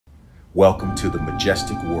Welcome to the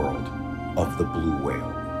majestic world of the blue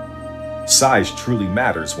whale. Size truly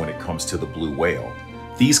matters when it comes to the blue whale.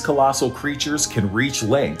 These colossal creatures can reach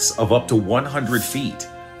lengths of up to 100 feet,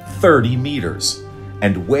 30 meters,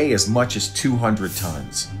 and weigh as much as 200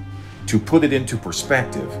 tons. To put it into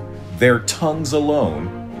perspective, their tongues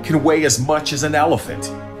alone can weigh as much as an elephant.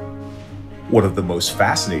 One of the most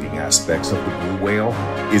fascinating aspects of the blue whale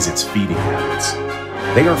is its feeding habits.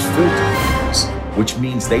 They are filter feeders, which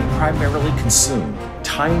means they primarily consume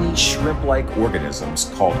tiny shrimp-like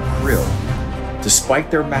organisms called krill.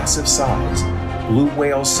 Despite their massive size, blue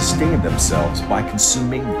whales sustain themselves by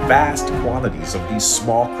consuming vast quantities of these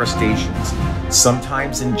small crustaceans,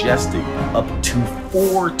 sometimes ingesting up to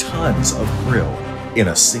 4 tons of krill in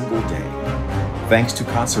a single day. Thanks to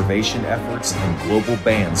conservation efforts and global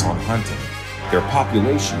bans on hunting, their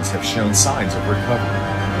populations have shown signs of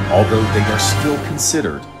recovery, although they are still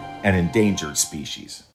considered an endangered species.